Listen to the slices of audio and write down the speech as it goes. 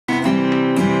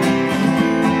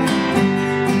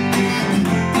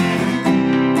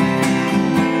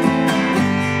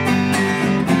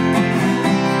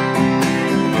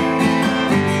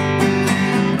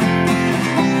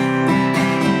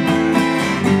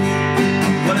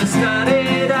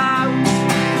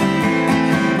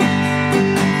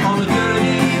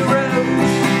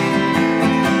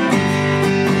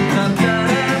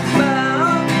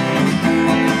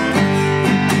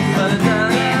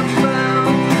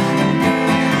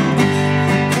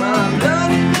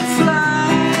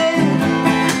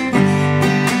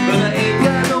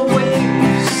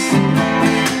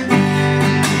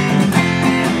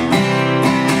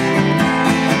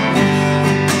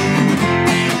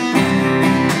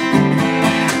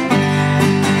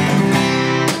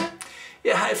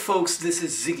folks, this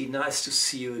is Siggi. Nice to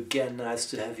see you again, nice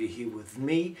to have you here with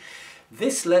me.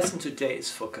 This lesson today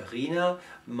is for Karina,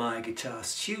 my guitar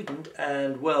student,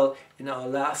 and well, in our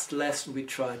last lesson we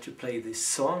tried to play this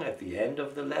song at the end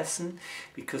of the lesson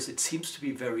because it seems to be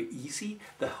very easy.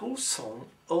 The whole song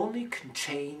only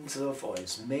contains or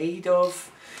is made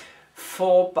of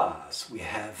 4 bars. We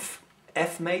have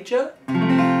F major,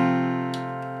 and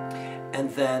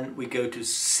then we go to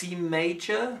C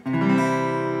major,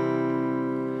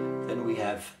 then we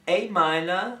have A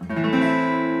minor,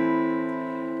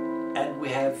 and we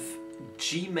have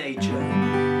G major.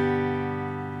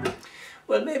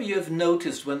 Well, maybe you have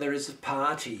noticed when there is a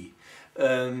party,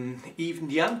 even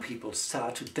young people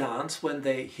start to dance when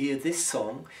they hear this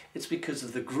song. It's because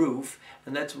of the groove,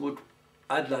 and that's what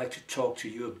I'd like to talk to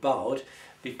you about,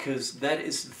 because that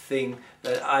is the thing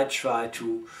that I try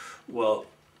to, well,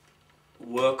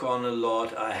 work on a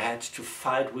lot. I had to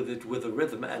fight with it with the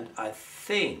rhythm, and I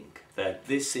think that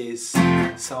this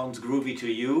sounds groovy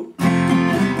to you.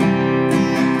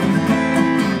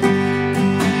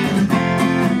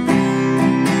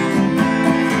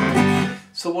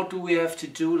 So what do we have to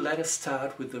do? Let us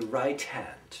start with the right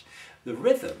hand. The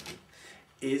rhythm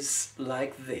is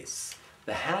like this.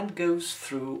 The hand goes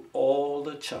through all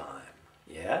the time,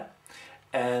 yeah?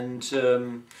 And,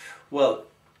 well,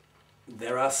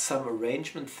 there are some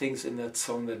arrangement things in that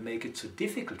song that make it so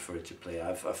difficult for it to play.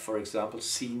 I've for example,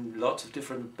 seen lots of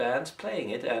different bands playing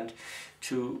it, and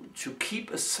to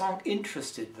keep a song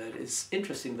interesting that is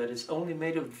only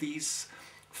made of these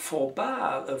 4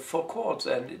 chords,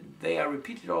 and they are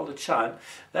repeated all the time.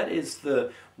 That is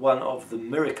one of the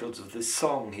miracles of this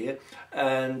song here.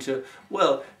 And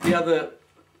well, the other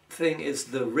thing is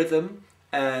the rhythm,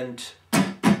 and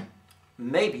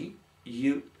maybe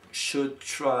you should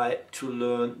try to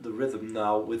learn the rhythm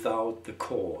now without the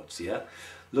chords, yeah?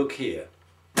 Look here.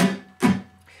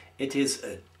 It is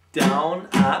a down,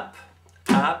 up,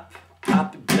 up,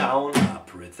 up, down,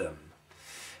 up rhythm.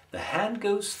 The hand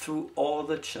goes through all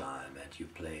the time, and you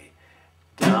play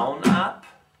down, up,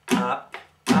 up,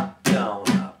 up, down,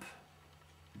 up,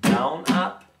 down,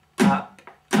 up, up,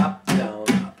 up, down,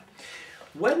 up.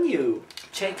 When you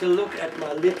take a look at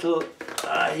my little,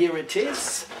 here it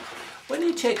is. When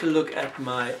you take a look at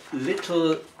my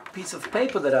little piece of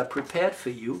paper that I prepared for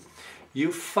you,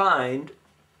 you find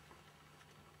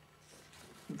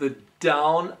the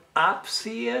down, ups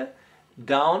here,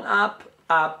 down, up,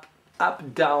 up,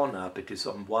 up, down, up. It is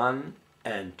on 1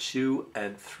 and 2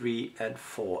 and 3 and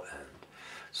 4 and.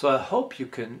 So I hope you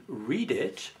can read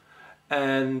it,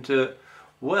 and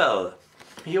well,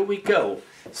 here we go.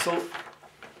 So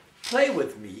play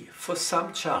with me for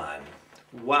some time.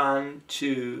 1,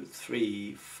 2,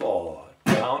 3, 4.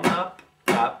 Down, up,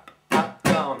 up, up,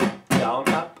 down, up, down,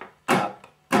 up, up,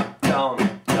 up, down,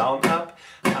 up, down, up,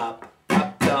 up,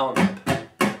 up, down, up.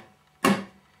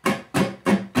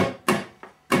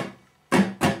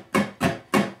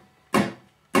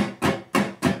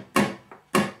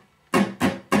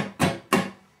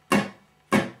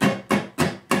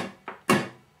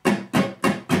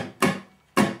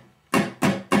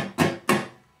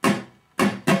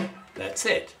 That's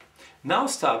it. Now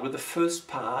start with the first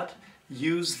part.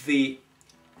 Use the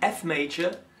F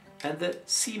major and the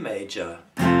C major.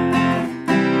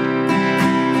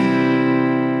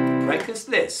 Practice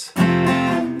this.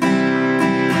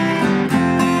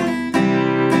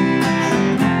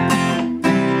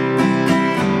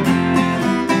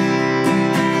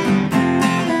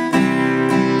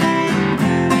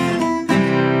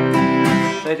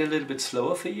 Play it a little bit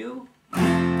slower for you.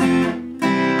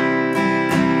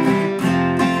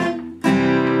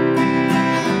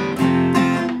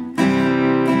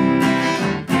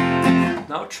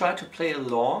 Now try to play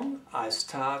along. I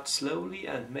start slowly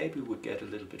and maybe we'll get a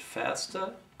little bit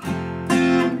faster.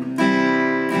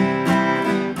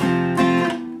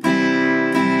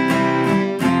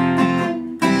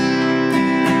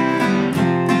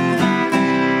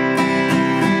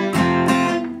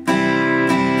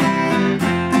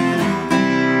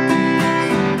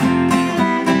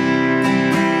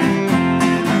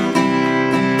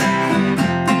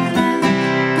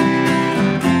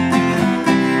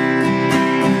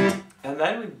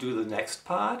 Then we do the next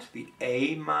part, the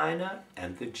A minor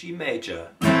and the G major.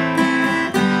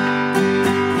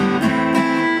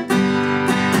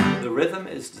 The rhythm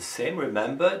is the same,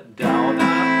 remember, down,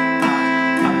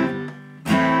 up, up,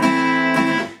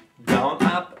 up. Down,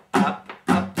 up, up,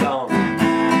 up, down.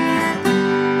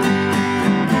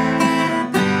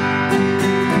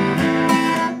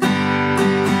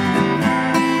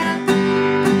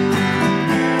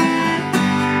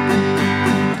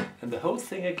 And the whole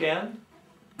thing again.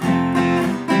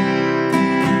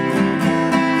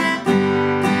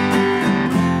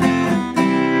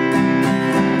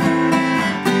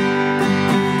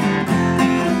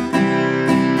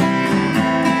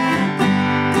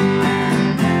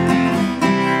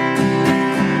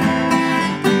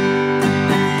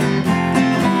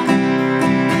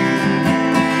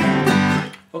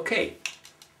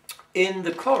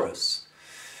 chorus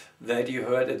that you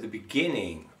heard at the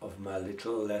beginning of my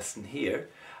little lesson here,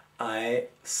 I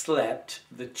slapped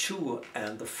the 2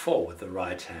 and the 4 with the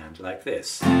right hand like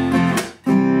this.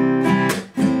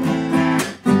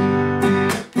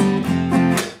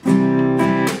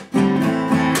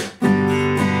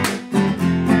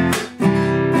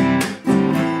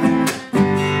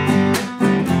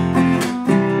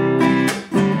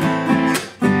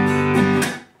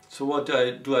 So what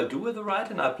do I do with the right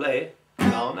hand? I play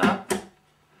down, up,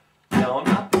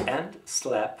 and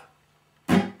slap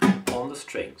on the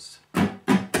strings.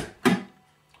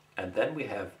 And then we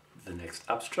have the next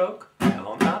upstroke,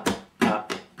 down, up,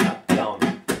 up, up, down,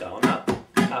 down, up,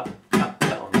 up, up,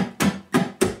 down.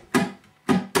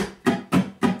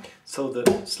 So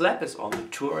the slap is on the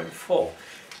 2 and 4.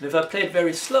 And if I play it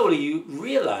very slowly, you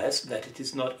realize that it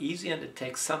is not easy and it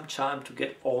takes some time to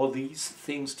get all these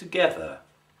things together.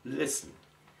 Listen.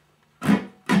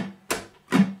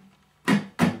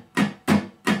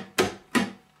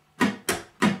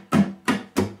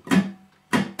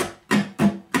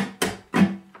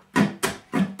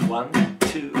 1,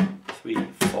 2, 3,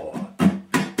 4.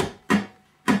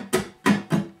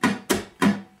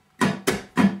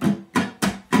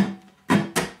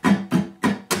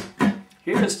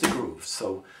 Here is the groove.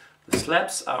 So the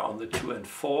slaps are on the 2 and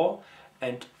 4,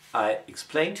 and I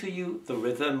explained to you the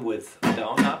rhythm with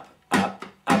down, up, up,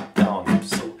 up, down.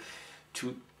 So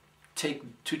to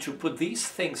put these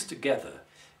things together,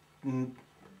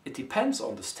 it depends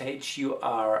on the stage you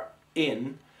are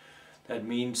in. That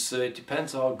means it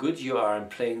depends how good you are in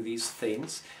playing these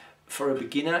things. For a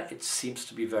beginner it seems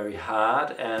to be very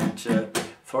hard, and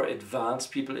for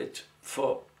advanced people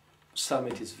for some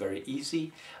it is very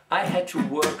easy. I had to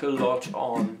work a lot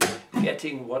on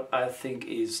getting what I think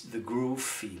is the groove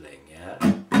feeling, yeah?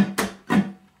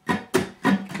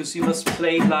 Because you must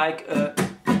play like a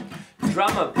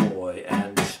drummer boy,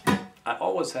 and I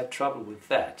always had trouble with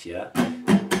that, yeah?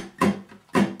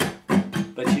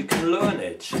 But you can learn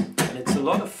it, and it's a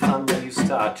lot of fun when you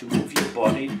start to move your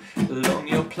body along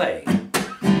your playing.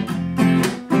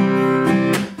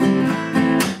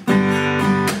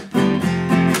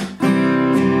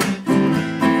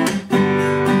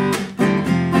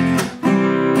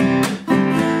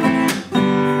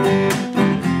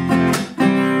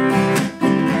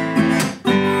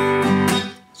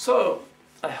 So,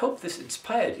 I hope this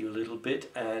inspired you a little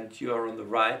bit and you are on the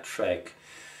right track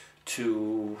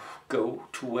to go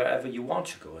to wherever you want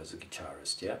to go as a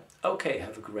guitarist, yeah? Okay,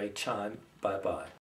 have a great time. Bye-bye.